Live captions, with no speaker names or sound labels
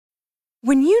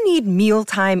When you need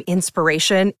mealtime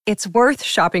inspiration, it's worth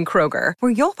shopping Kroger,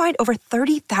 where you'll find over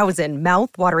 30,000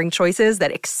 mouth-watering choices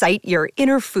that excite your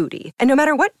inner foodie. And no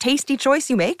matter what tasty choice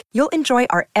you make, you'll enjoy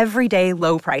our everyday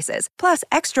low prices, plus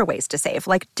extra ways to save,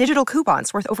 like digital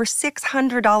coupons worth over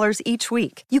 $600 each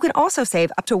week. You can also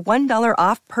save up to $1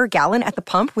 off per gallon at the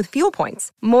pump with fuel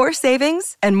points. More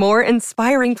savings and more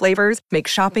inspiring flavors make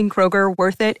shopping Kroger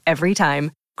worth it every time.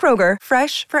 Kroger,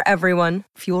 fresh for everyone.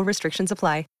 Fuel restrictions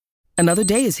apply. Another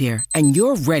day is here, and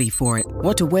you're ready for it.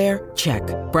 What to wear? Check.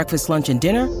 Breakfast, lunch, and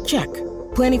dinner? Check.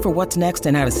 Planning for what's next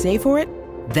and how to save for it?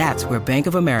 That's where Bank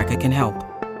of America can help.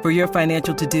 For your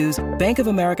financial to-dos, Bank of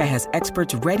America has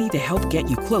experts ready to help get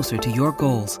you closer to your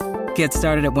goals. Get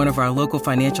started at one of our local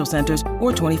financial centers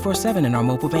or 24/7 in our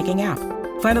mobile banking app.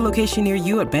 Find a location near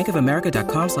you at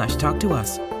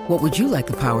bankofamerica.com/talktous. What would you like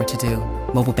the power to do?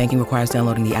 Mobile banking requires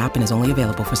downloading the app and is only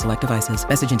available for select devices.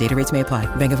 Message and data rates may apply.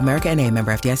 Bank of America N.A.,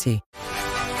 member FDIC.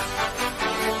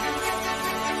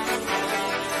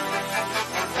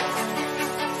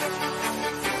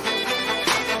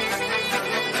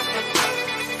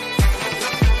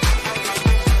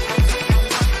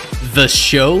 The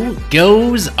show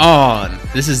goes on.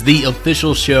 This is the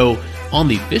official show on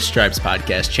the Fish Stripes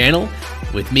podcast channel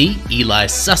with me, Eli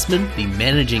Sussman, the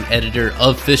managing editor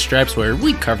of Fish Stripes, where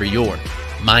we cover your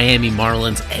Miami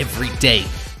Marlins every day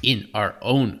in our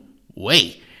own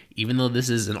way. Even though this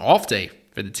is an off day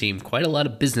for the team, quite a lot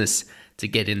of business to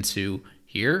get into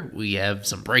here. We have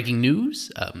some breaking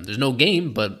news. There's no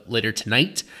game, but later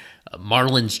tonight,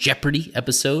 Marlins Jeopardy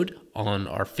episode on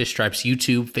our Fish Stripes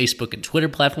YouTube, Facebook, and Twitter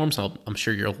platforms. So I'm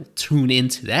sure you'll tune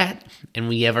into that. And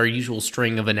we have our usual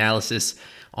string of analysis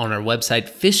on our website,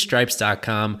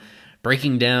 fishstripes.com,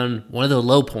 breaking down one of the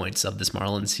low points of this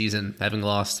Marlins season, having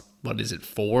lost,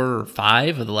 4 or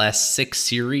 5 of the last 6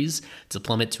 series to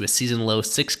plummet to a season low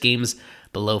 6 games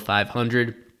below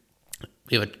 500.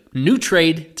 We have a new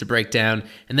trade to break down,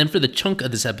 and then for the chunk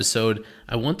of this episode,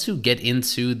 I want to get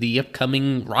into the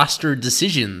upcoming roster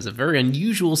decisions, a very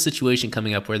unusual situation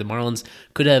coming up where the Marlins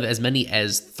could have as many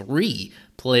as 3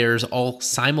 players all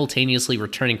simultaneously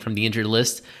returning from the injured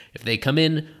list. If they come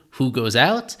in, who goes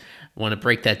out? I want to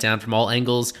break that down from all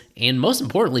angles, and most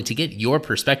importantly, to get your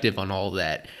perspective on all of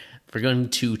that. We're going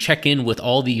to check in with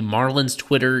all the Marlins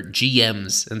Twitter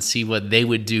GMs and see what they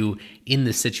would do in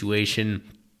this situation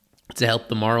to help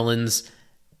the Marlins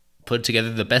put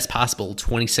together the best possible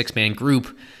 26-man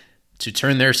group to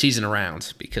turn their season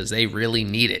around, because they really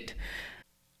need it.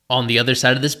 On the other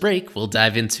side of this break, we'll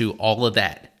dive into all of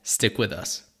that. Stick with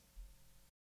us.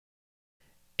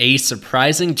 A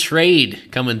surprising trade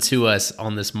coming to us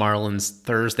on this Marlins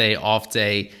Thursday off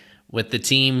day with the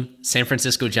team, San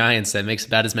Francisco Giants, that makes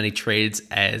about as many trades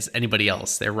as anybody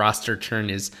else. Their roster turn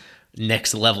is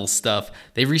next level stuff.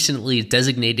 They recently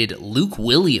designated Luke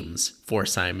Williams for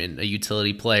assignment, a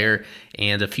utility player,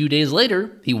 and a few days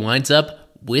later, he winds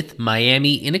up with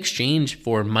Miami in exchange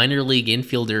for minor league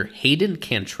infielder Hayden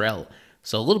Cantrell.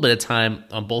 So a little bit of time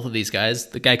on both of these guys.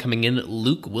 The guy coming in,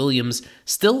 Luke Williams,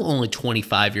 still only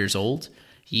 25 years old.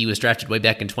 He was drafted way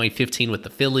back in 2015 with the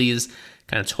Phillies,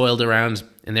 kind of toiled around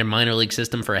in their minor league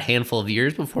system for a handful of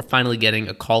years before finally getting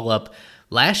a call-up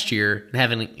last year and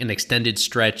having an extended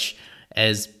stretch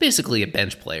as basically a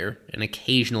bench player, an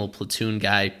occasional platoon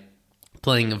guy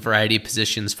playing a variety of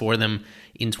positions for them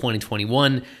in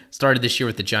 2021. Started this year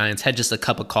with the Giants, had just a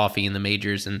cup of coffee in the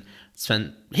majors, and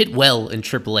hit well in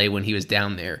AAA when he was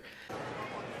down there.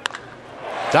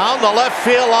 Down the left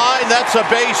field line, that's a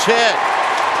base hit.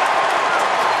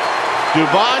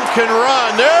 Dubon can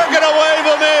run. They're going to wave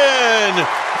him in.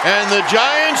 And the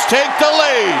Giants take the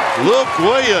lead. Luke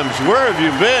Williams, where have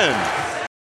you been?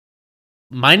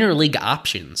 Minor league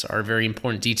options are a very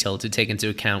important detail to take into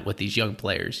account with these young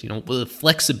players. You know, the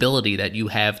flexibility that you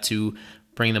have to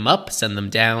bring them up, send them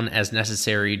down as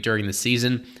necessary during the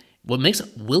season. What makes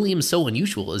Williams so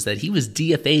unusual is that he was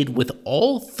DFA'd with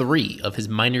all 3 of his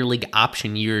minor league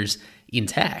option years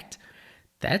intact.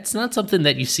 That's not something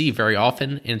that you see very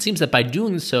often, and it seems that by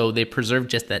doing so, they preserve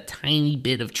just that tiny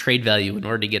bit of trade value in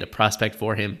order to get a prospect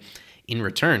for him in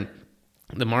return.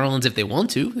 The Marlins, if they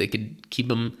want to, they could keep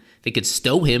him, they could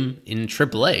stow him in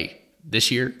AAA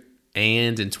this year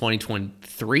and in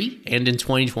 2023 and in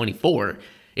 2024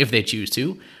 if they choose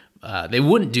to. They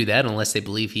wouldn't do that unless they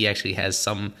believe he actually has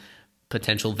some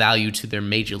potential value to their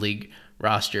major league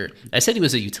roster. I said he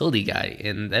was a utility guy,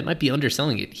 and that might be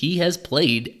underselling it. He has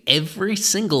played every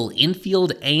single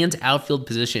infield and outfield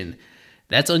position.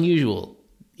 That's unusual,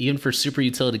 even for super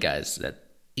utility guys, that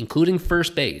including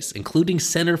first base, including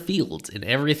center field, and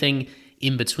everything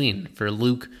in between for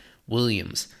Luke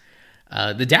Williams.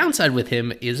 The downside with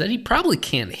him is that he probably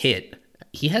can't hit.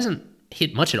 he hasn't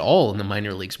hit much at all in the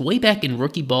minor leagues. Way back in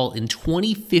rookie ball in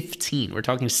 2015, we're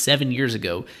talking 7 years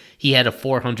ago, he had a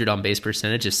 400 on base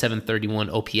percentage, a 731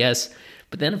 OPS.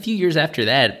 But then a few years after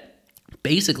that,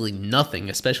 basically nothing,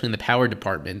 especially in the power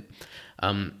department.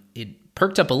 It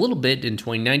perked up a little bit in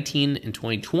 2019 and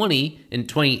 2020, in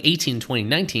 2018,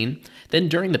 2019. Then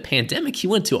during the pandemic, he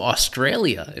went to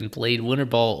Australia and played winter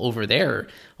ball over there,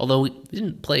 although he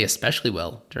didn't play especially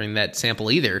well during that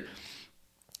sample either.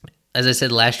 As I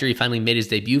said, last year he finally made his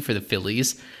debut for the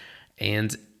Phillies,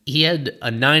 and he had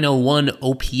a 901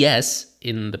 OPS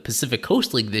in the Pacific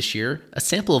Coast League this year, a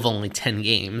sample of only 10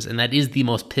 games, and that is the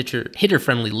most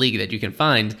hitter-friendly league that you can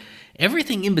find.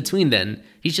 Everything in between then,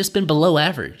 he's just been below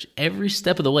average. Every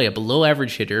step of the way, a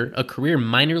below-average hitter, a career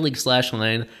minor league slash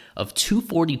line of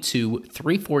 242,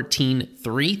 314,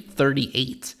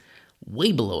 338.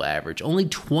 Way below average. Only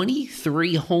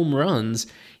 23 home runs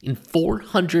in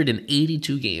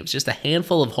 482 games. Just a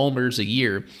handful of homers a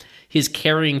year. His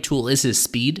carrying tool is his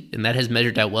speed, and that has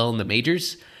measured out well in the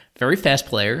majors. Very fast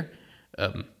player.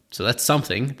 So that's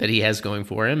something that he has going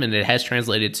for him, and it has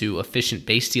translated to efficient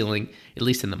base stealing, at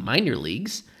least in the minor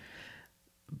leagues.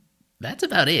 That's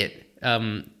about it.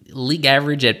 League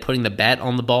average at putting the bat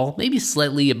on the ball, maybe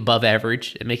slightly above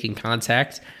average at making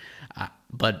contact.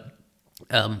 But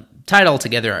tied all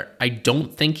together, I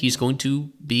don't think he's going to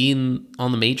be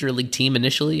on the major league team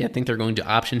initially. I think they're going to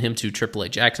option him to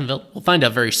AAA Jacksonville. We'll find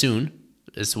out very soon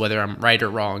as to whether I'm right or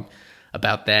wrong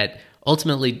about that.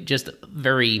 Ultimately, just a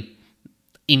very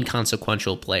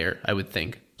inconsequential player, I would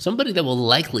think. Somebody that we'll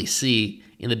likely see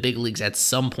in the big leagues at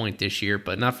some point this year,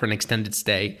 but not for an extended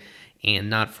stay and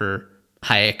not for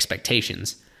high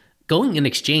expectations. Going in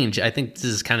exchange, I think this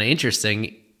is kind of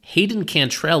interesting. Hayden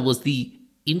Cantrell was the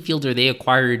infielder they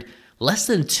acquired less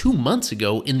than 2 months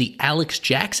ago in the Alex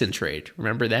Jackson trade.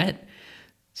 Remember that?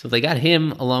 So they got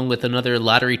him along with another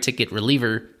lottery ticket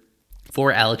reliever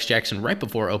for Alex Jackson right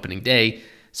before opening day.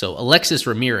 So Alexis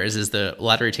Ramirez is the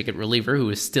lottery ticket reliever who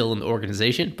is still in the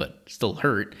organization, but still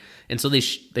hurt. And so they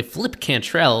flip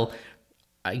Cantrell.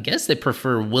 I guess they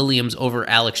prefer Williams over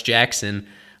Alex Jackson.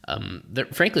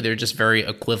 Frankly, they're just very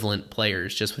equivalent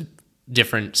players, just with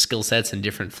different skill sets and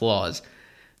different flaws.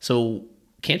 So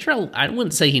Cantrell, I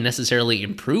wouldn't say he necessarily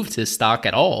improved his stock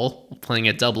at all playing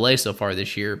at AA so far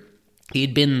this year. He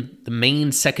had been the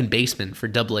main second baseman for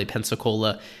AA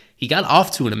Pensacola. He got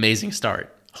off to an amazing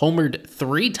start. Homered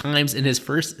 3 times in his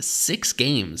first 6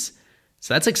 games.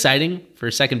 So that's exciting for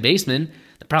a second baseman.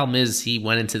 The problem is he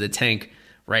went into the tank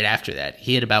right after that.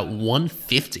 He hit about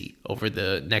 150 over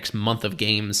the next month of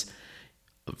games.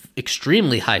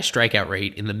 Extremely high strikeout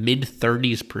rate in the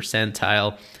mid-30s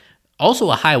percentile. Also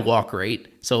a high walk rate.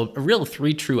 So a real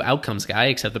 3 true outcomes guy,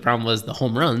 except the problem was the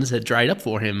home runs had dried up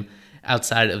for him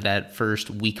outside of that first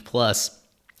week plus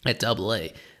at AA.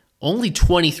 Only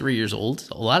 23 years old,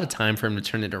 a lot of time for him to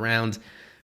turn it around.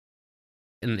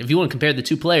 And if you want to compare the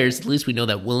two players, at least we know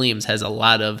that Williams has a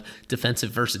lot of defensive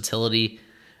versatility,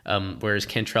 whereas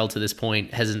Cantrell to this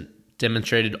point hasn't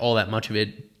demonstrated all that much of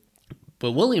it.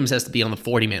 But Williams has to be on the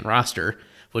 40-man roster,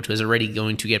 which was already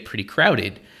going to get pretty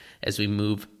crowded as we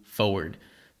move forward.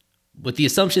 With the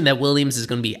assumption that Williams is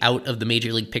going to be out of the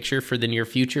major league picture for the near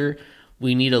future,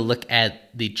 we need to look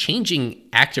at the changing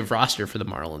active roster for the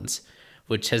Marlins,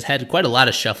 which has had quite a lot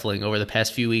of shuffling over the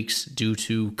past few weeks due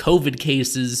to COVID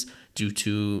cases, due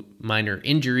to minor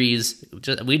injuries.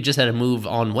 We just had a move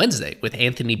on Wednesday with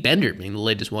Anthony Bender being the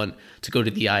latest one to go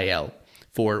to the IL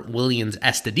for Williams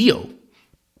Astudillo.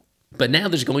 But now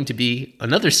there's going to be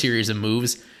another series of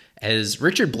moves as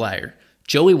Richard Bleier,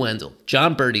 Joey Wendle,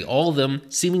 John Berti, all of them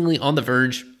seemingly on the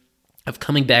verge of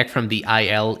coming back from the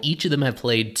IL. Each of them have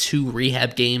played 2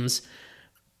 rehab games,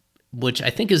 which I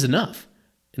think is enough.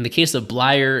 In the case of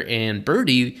Bleier and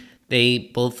Berti,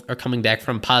 they both are coming back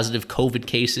from positive COVID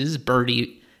cases.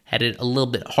 Berti had it a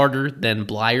little bit harder than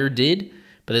Bleier did,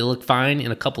 but they look fine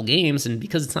in a couple games. And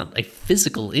because it's not a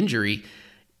physical injury,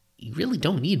 you really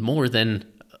don't need more than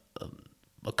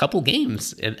a couple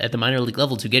games at the minor league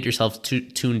level to get yourself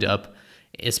tuned up,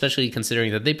 especially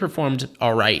considering that they performed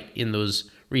all right in those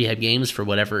rehab games for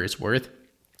whatever it's worth.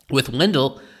 With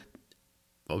Wendle,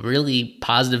 a really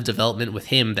positive development with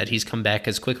him that he's come back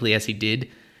as quickly as he did.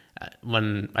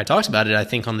 When I talked about it, I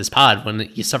think on this pod, when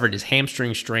he suffered his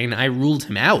hamstring strain, I ruled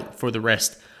him out for the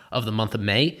rest of the month of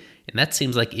May, and that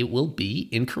seems like it will be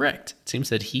incorrect. It seems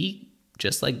that he,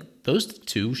 just like those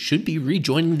two, should be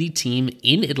rejoining the team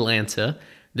in Atlanta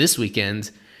this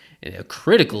weekend at a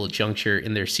critical juncture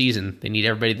in their season. They need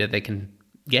everybody that they can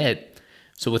get.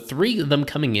 So with 3 of them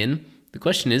coming in, the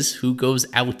question is who goes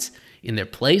out in their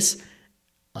place.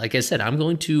 Like I said, I'm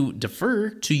going to defer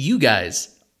to you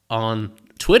guys on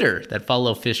Twitter that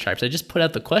follow Fish Stripes. I just put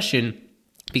out the question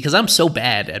because I'm so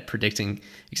bad at predicting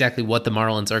exactly what the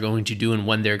Marlins are going to do and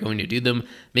when they're going to do them.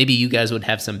 Maybe you guys would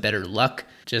have some better luck.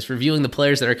 Just reviewing the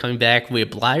players that are coming back, we have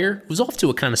Bleier, who's off to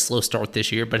a kind of slow start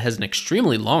this year, but has an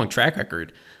extremely long track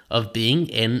record of being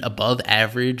an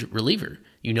above-average reliever.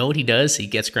 You know what he does. He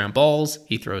gets ground balls.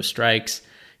 He throws strikes.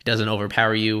 He doesn't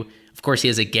overpower you. Of course, he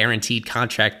has a guaranteed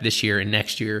contract this year and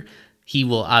next year. He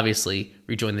will obviously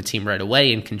rejoin the team right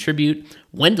away and contribute.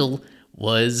 Wendell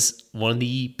was one of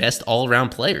the best all-around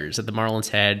players that the Marlins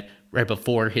had right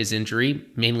before his injury,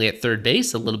 mainly at third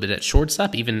base, a little bit at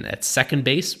shortstop, even at second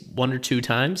base 1 or 2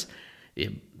 times.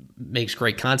 It makes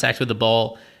great contact with the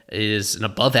ball, is an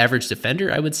above-average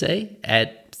defender, I would say,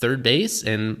 at third base,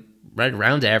 and right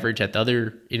around average at the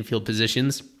other infield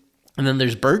positions. And then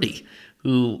there's Birdie,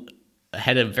 who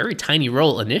had a very tiny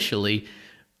role initially,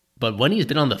 but when he's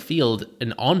been on the field,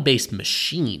 an on-base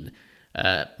machine,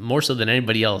 more so than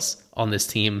anybody else on this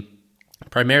team,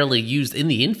 primarily used in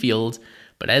the infield,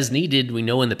 but as needed, we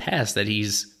know in the past that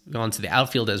he's gone to the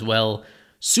outfield as well.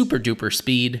 Super duper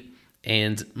speed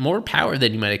and more power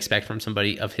than you might expect from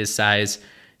somebody of his size.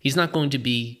 He's not going to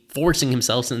be forcing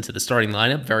himself into the starting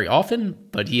lineup very often,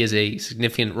 but he has a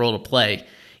significant role to play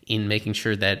in making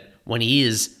sure that when he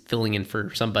is filling in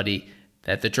for somebody,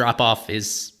 that the drop-off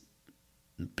is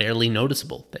barely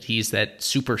noticeable, that he's that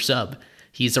super sub.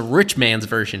 He's a rich man's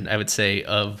version, I would say,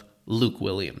 of Luke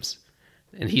Williams.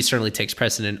 And he certainly takes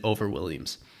precedent over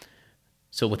Williams.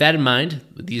 So with that in mind,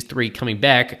 with these 3 coming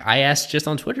back, I asked just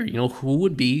on Twitter, who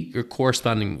would be your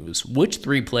corresponding moves? Which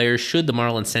 3 players should the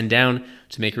Marlins send down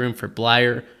to make room for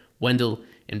Bleier, Wendell,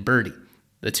 and Birdie?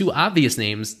 The 2 obvious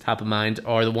names top of mind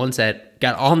are the ones that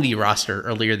got on the roster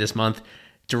earlier this month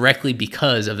directly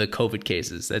because of the COVID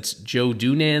cases. That's Joe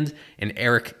Dunand and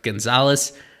Eric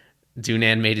Gonzalez.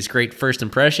 Dunand made his great first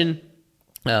impression.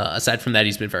 Aside from that,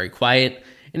 he's been very quiet.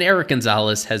 And Eric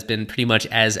Gonzalez has been pretty much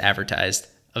as advertised,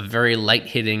 a very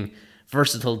light-hitting,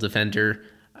 versatile defender.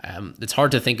 It's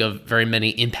hard to think of very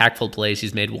many impactful plays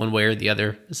he's made one way or the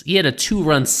other. He had a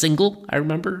 2-run single, I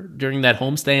remember, during that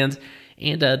homestand,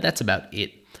 and that's about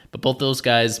it. But both those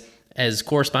guys, as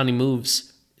corresponding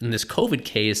moves in this COVID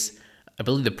case, I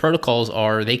believe the protocols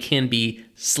are they can be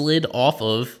slid off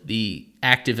of the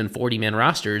active and 40-man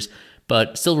rosters,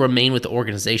 but still remain with the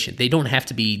organization. They don't have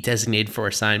to be designated for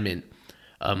assignment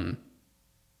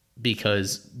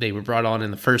because they were brought on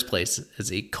in the first place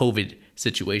as a COVID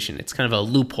situation. It's kind of a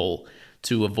loophole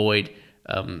to avoid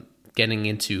getting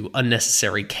into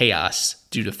unnecessary chaos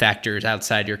due to factors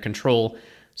outside your control.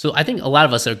 So I think a lot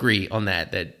of us agree on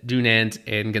that Dunand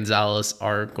and Gonzalez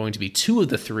are going to be 2 of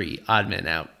the 3 odd men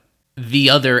out. The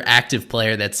other active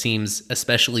player that seems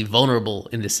especially vulnerable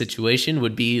in this situation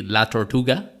would be La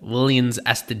Tortuga, Willians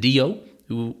Astudillo,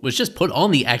 who was just put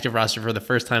on the active roster for the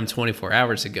first time 24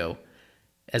 hours ago.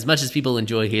 As much as people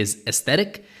enjoy his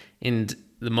aesthetic and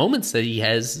the moments that he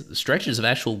has, stretches of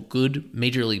actual good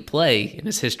major league play in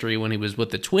his history when he was with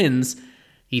the Twins,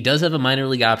 he does have a minor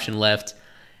league option left,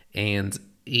 and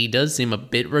he does seem a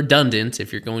bit redundant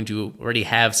if you're going to already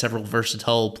have several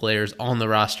versatile players on the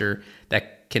roster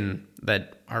that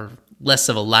are less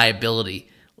of a liability,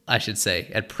 I should say,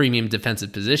 at premium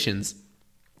defensive positions.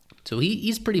 So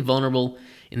he's pretty vulnerable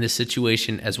in this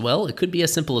situation as well. It could be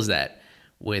as simple as that,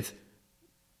 with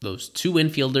those 2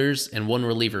 infielders and 1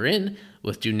 reliever in,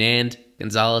 with Dunand,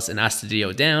 Gonzalez, and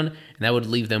Astudillo down, and that would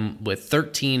leave them with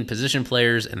 13 position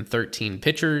players and 13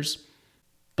 pitchers.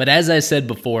 But as I said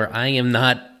before, I am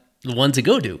not the one to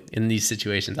go to in these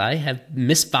situations. I have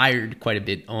misfired quite a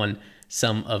bit on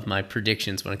some of my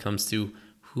predictions when it comes to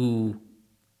who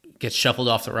gets shuffled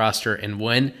off the roster and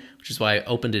when, which is why I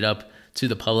opened it up to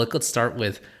the public. Let's start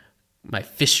with my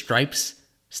Fish Stripes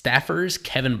staffers,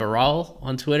 Kevin Barral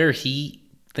on Twitter. He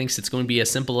thinks it's going to be as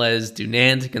simple as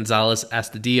Dunand, Gonzalez,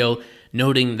 Astudillo,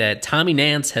 noting that Tommy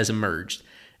Nance has emerged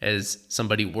as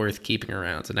somebody worth keeping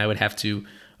around. And I would have to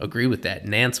agree with that.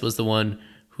 Nance was the one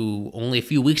who only a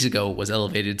few weeks ago was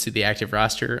elevated to the active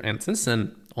roster, and since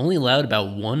then only allowed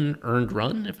about 1 earned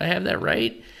run, if I have that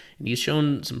right. And he's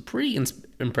shown some pretty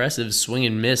impressive swing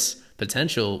and miss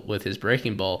potential with his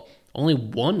breaking ball. Only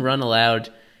 1 run allowed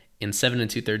in 7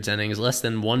 2/3 innings, less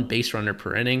than 1 base runner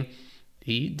per inning.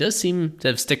 He does seem to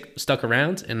have stuck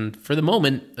around, and for the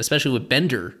moment, especially with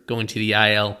Bender going to the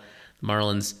IL, the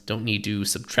Marlins don't need to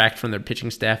subtract from their pitching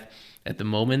staff at the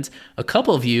moment. A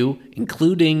couple of you,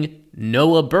 including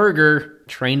Noah Berger,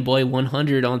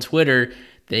 Trainboy100 on Twitter,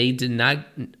 they did not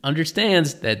understand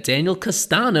that Daniel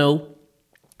Castano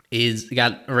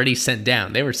got already sent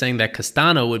down. They were saying that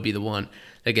Castano would be the one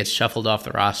that gets shuffled off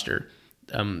the roster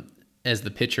as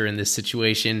the pitcher in this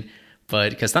situation.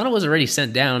 but Castano was already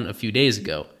sent down a few days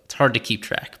ago. It's hard to keep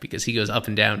track because he goes up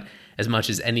and down as much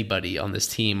as anybody on this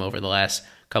team over the last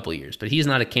couple of years. But he's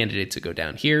not a candidate to go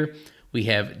down here. We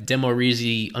have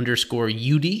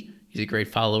Demorizi_UD. He's a great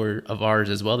follower of ours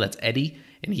as well. That's Eddie.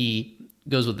 And he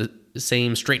goes with the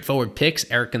same straightforward picks.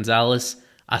 Eric Gonzalez,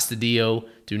 Astudillo,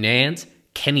 Dunand.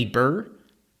 Kenny Burr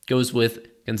goes with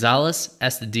Gonzalez,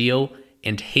 Astudillo,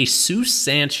 and Jesus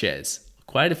Sanchez.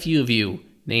 Quite a few of you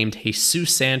named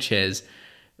Jesus Sanchez,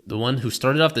 the one who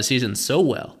started off the season so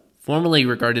well, formerly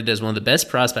regarded as one of the best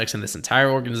prospects in this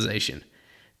entire organization.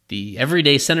 The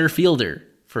everyday center fielder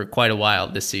for quite a while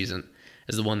this season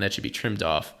is the one that should be trimmed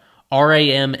off.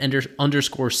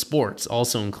 RAM_sports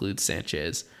also includes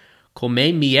Sanchez. Come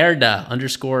Mierda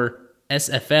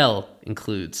 _SFL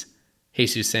includes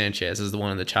Jesus Sanchez as the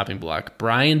one on the chopping block.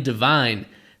 Brian Devine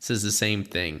says the same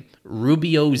thing.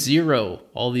 Rubio0,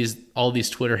 all these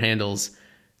Twitter handles,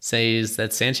 says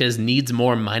that Sanchez needs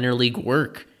more minor league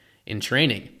work in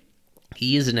training.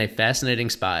 He is in a fascinating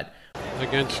spot.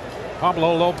 Against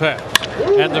Pablo Lopez.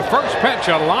 And the first pitch,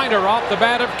 a liner off the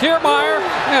bat of Kiermaier,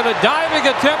 and a diving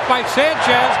attempt by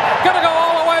Sanchez. Gonna go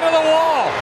all the way to the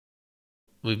wall.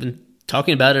 We've been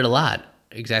talking about it a lot,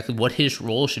 exactly what his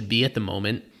role should be at the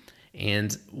moment,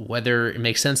 and whether it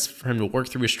makes sense for him to work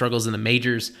through his struggles in the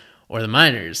majors or the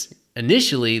minors.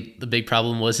 Initially, the big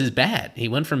problem was his bat. He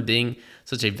went from being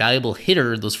such a valuable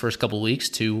hitter those first couple of weeks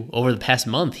to, over the past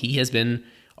month, he has been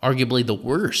arguably the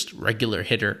worst regular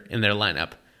hitter in their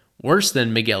lineup. Worse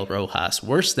than Miguel Rojas,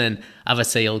 worse than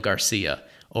Avisail Garcia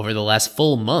over the last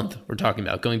full month we're talking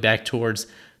about, going back towards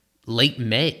late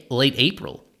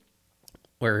April,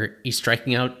 where he's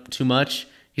striking out too much.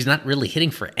 He's not really hitting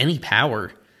for any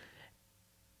power,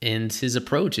 and his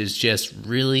approach is just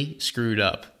really screwed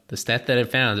up. The stat that I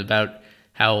found about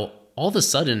how all of a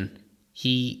sudden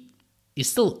he is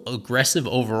still aggressive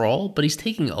overall, but he's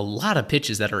taking a lot of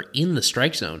pitches that are in the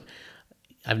strike zone.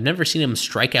 I've never seen him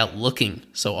strike out looking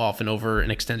so often over an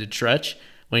extended stretch.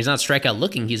 When he's not strikeout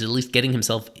looking, he's at least getting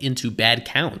himself into bad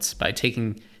counts by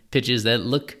taking pitches that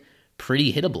look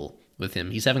pretty hittable with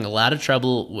him. He's having a lot of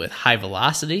trouble with high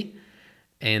velocity,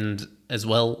 and as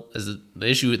well as the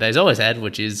issue that he's always had,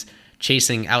 which is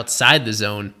chasing outside the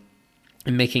zone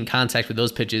and making contact with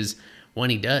those pitches when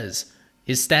he does.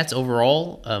 His stats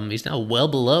overall, he's now well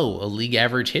below a league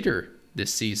average hitter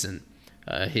this season.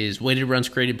 His weighted runs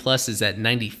created plus is at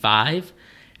 95,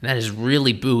 and that is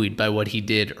really buoyed by what he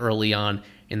did early on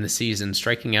in the season,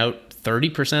 striking out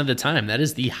 30% of the time. That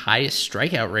is the highest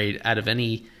strikeout rate out of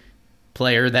any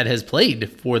player that has played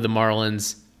for the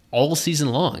Marlins all season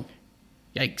long.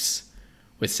 Yikes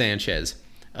with Sanchez.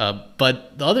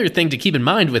 But the other thing to keep in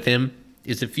mind with him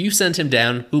is if you sent him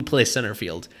down, who plays center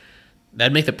field?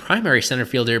 That'd make the primary center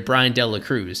fielder Brian De La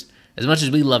Cruz. As much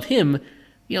as we love him,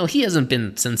 he hasn't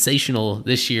been sensational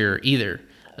this year either.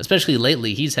 Especially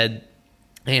lately, he's had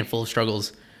a handful of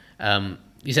struggles.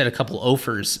 He's had a couple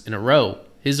offers in a row.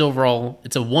 His overall,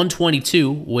 it's a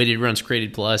 122 weighted runs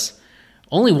created plus.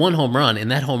 Only one home run, and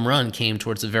that home run came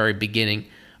towards the very beginning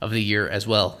of the year as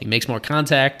well. He makes more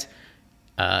contact.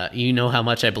 You know how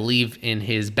much I believe in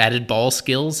his batted ball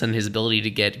skills and his ability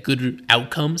to get good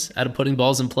outcomes out of putting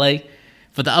balls in play.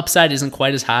 But the upside isn't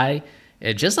quite as high.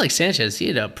 Just like Sanchez, he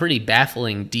had a pretty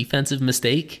baffling defensive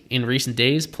mistake in recent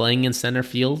days playing in center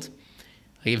field.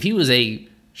 Like if he was a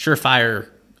surefire,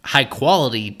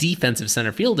 high-quality defensive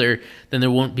center fielder, then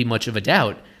there won't be much of a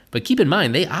doubt. But keep in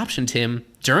mind, they optioned him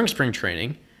during spring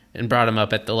training and brought him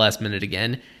up at the last minute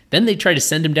again. Then they tried to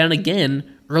send him down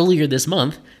again earlier this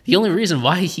month. The only reason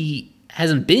why he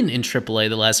hasn't been in AAA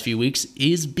the last few weeks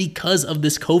is because of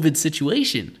this COVID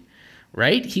situation,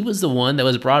 right? He was the one that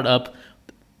was brought up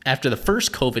after the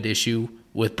first COVID issue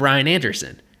with Brian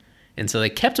Anderson. And so they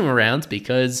kept him around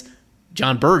because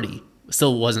John Birdie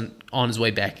still wasn't on his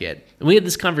way back yet. And we had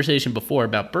this conversation before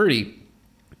about Birdie.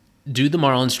 Do the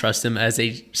Marlins trust him as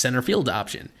a center field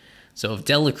option? So if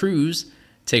De La Cruz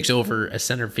takes over as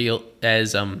center field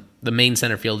as the main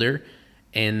center fielder,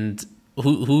 and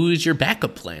who is your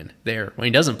backup plan there when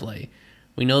he doesn't play?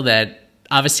 We know that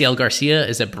Avisail Garcia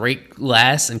is a break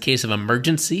glass in case of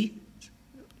emergency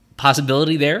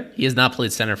possibility there. He has not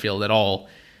played center field at all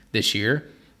this year.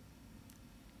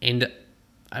 And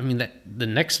I mean, the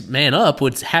next man up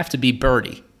would have to be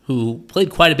Birdie, who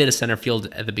played quite a bit of center field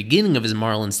at the beginning of his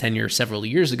Marlins tenure several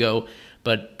years ago,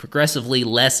 but progressively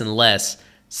less and less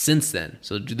since then.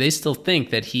 So do they still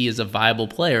think that he is a viable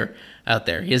player out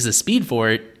there? He has the speed for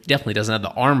it. He definitely doesn't have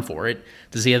the arm for it.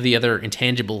 Does he have the other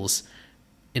intangibles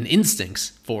and instincts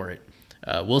for it?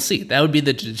 We'll see. That would be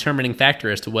the determining factor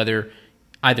as to whether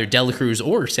either De La Cruz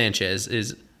or Sanchez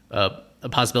is a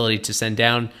possibility to send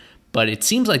down. but it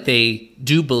seems like they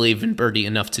do believe in Birdie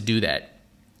enough to do that.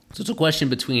 So it's a question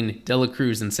between De La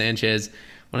Cruz and Sanchez.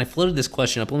 When I floated this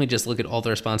question up, let me just look at all the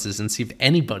responses and see if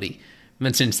anybody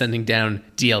mentioned sending down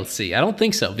DLC. I don't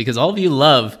think so, because all of you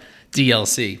love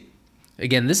DLC.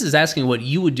 Again, this is asking what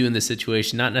you would do in this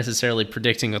situation, not necessarily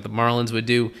predicting what the Marlins would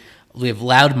do. We have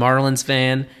Loud Marlins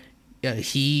fan.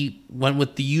 He went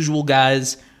with the usual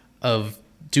guys of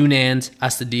Dunand,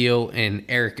 Astudillo, and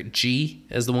Eric G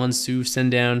as the ones to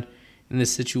send down in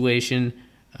this situation.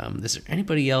 Is there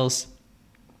anybody else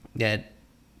that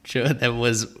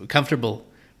was comfortable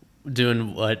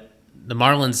doing what the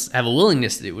Marlins have a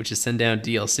willingness to do, which is send down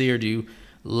DLC? Or do you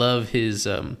love his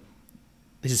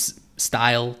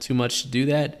style too much to do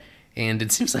that? And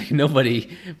it seems like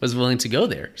nobody was willing to go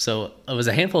there. So it was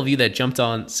a handful of you that jumped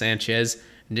on Sanchez.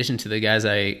 In addition to the guys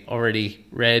I already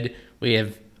read, we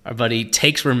have our buddy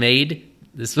Takes Were Made.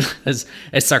 This was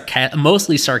a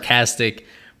mostly sarcastic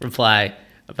reply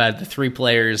about the 3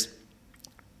 players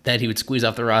that he would squeeze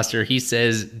off the roster. He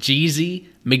says Jeezy,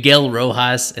 Miguel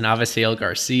Rojas, and Avisail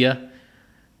Garcia.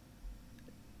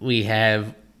 We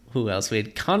have, who else? We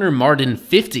had Connor Martin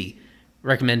 50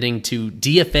 recommending to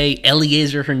DFA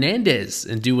Eliezer Hernandez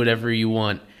and do whatever you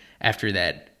want after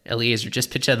that. Eliezer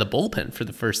just pitched out of the bullpen for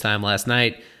the first time last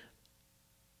night.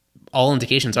 All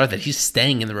indications are that he's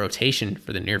staying in the rotation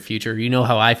for the near future. You know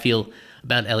how I feel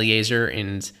about Eliezer,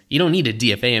 and you don't need to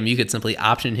DFA him. You could simply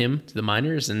option him to the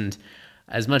minors, and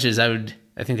as much as I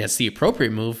think that's the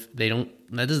appropriate move, that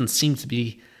doesn't seem to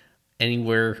be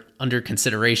anywhere under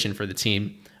consideration for the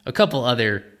team. A couple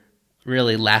other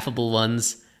really laughable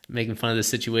ones, making fun of the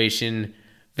situation,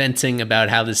 venting about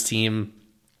how this team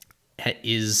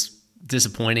is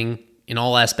disappointing in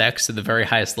all aspects to the very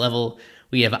highest level.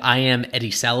 We have I Am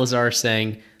Eddie Salazar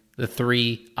saying the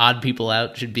 3 odd people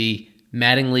out should be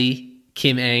Mattingly,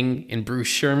 Kim Ng, and Bruce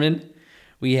Sherman.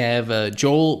 We have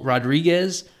Joel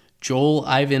Rodriguez, Joel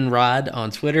Ivan Rod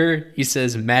on Twitter. He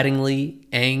says Mattingly,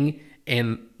 Ng,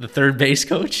 and the third base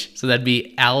coach. So that'd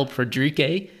be Al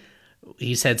Prodrique.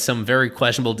 He's had some very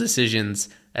questionable decisions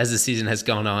as the season has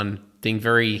gone on, being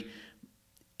very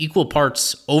equal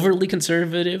parts overly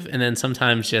conservative and then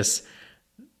sometimes just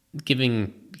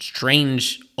giving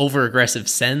strange over-aggressive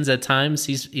sends at times.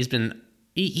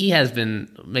 He has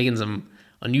been making some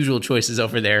unusual choices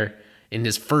over there in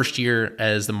his first year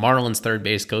as the Marlins third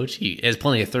base coach. He has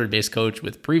plenty of third base coach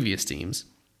with previous teams,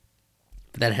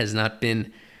 but that has not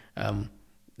been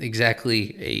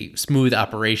exactly a smooth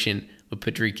operation with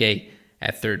Prodrique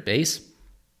at third base.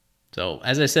 So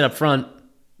as I said up front,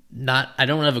 I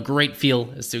don't have a great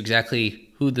feel as to exactly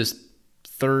who this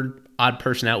third odd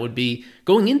person out would be.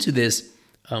 Going into this,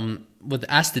 with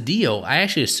Astudillo, I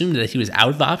actually assumed that he was out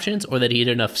of options or that he had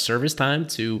enough service time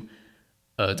to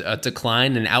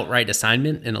decline an outright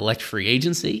assignment and elect free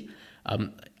agency.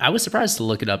 I was surprised to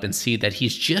look it up and see that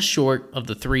he's just short of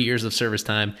the 3 years of service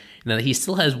time and that he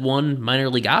still has one minor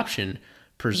league option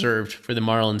preserved for the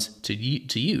Marlins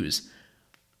to use.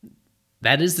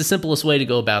 That is the simplest way to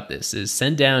go about this, is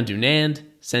send down Dunand,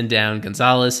 send down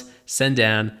Gonzalez, send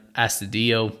down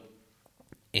Astudillo,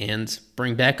 and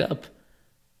bring back up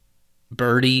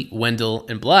Birdie, Wendell,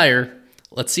 and Blyer.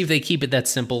 Let's see if they keep it that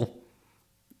simple.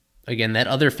 Again, that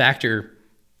other factor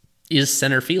is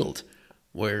center field,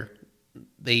 where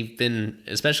they've been,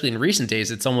 especially in recent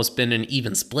days, it's almost been an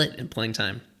even split in playing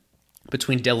time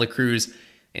between De La Cruz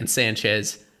and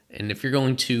Sanchez. And if you're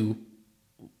going to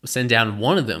send down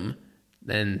one of them,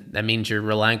 then that means you're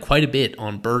relying quite a bit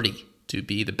on Birdie to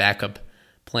be the backup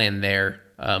plan there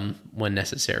when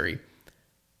necessary.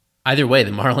 Either way, the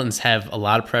Marlins have a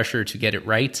lot of pressure to get it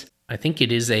right. I think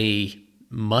it is a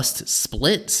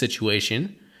must-split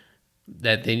situation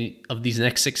that of these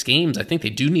next 6 games. I think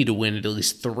they do need to win at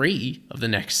least 3 of the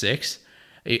next 6.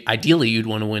 Ideally, you'd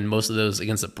want to win most of those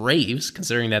against the Braves,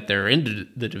 considering that they're in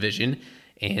the division,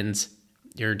 and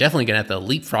you're definitely going to have to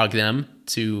leapfrog them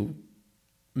to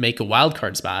make a wild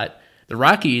card spot. The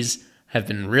Rockies have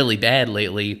been really bad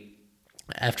lately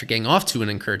after getting off to an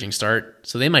encouraging start,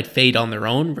 so they might fade on their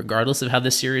own regardless of how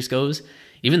this series goes.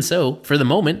 Even so, for the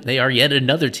moment, they are yet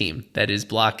another team that is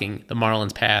blocking the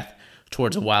Marlins' path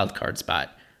towards a wild card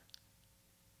spot.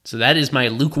 So that is my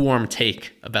lukewarm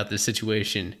take about this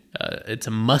situation. It's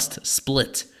a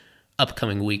must-split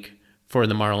upcoming week for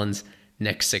the Marlins'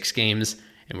 next 6 games,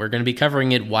 and we're going to be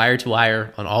covering it wire to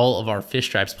wire on all of our Fish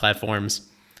Stripes platforms,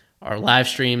 our live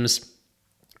streams,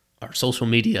 our social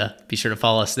media. Be sure to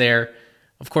follow us there.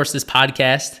 Of course, this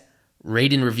podcast,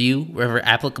 rate and review wherever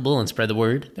applicable and spread the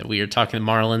word that we are talking to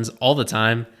Marlins all the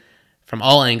time from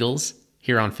all angles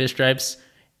here on Fish Stripes,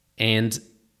 and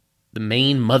the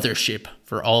main mothership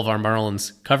for all of our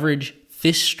Marlins coverage,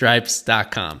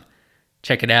 fishstripes.com.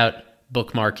 Check it out,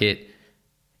 bookmark it,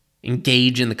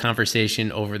 engage in the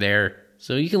conversation over there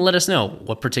so you can let us know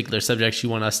what particular subjects you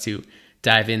want us to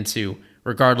dive into,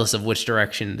 regardless of which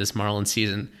direction this marlin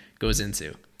season goes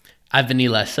into. I've been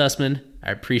Eli Sussman.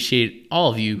 I appreciate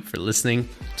all of you for listening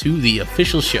to the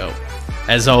official show.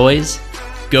 As always,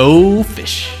 go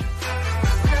fish.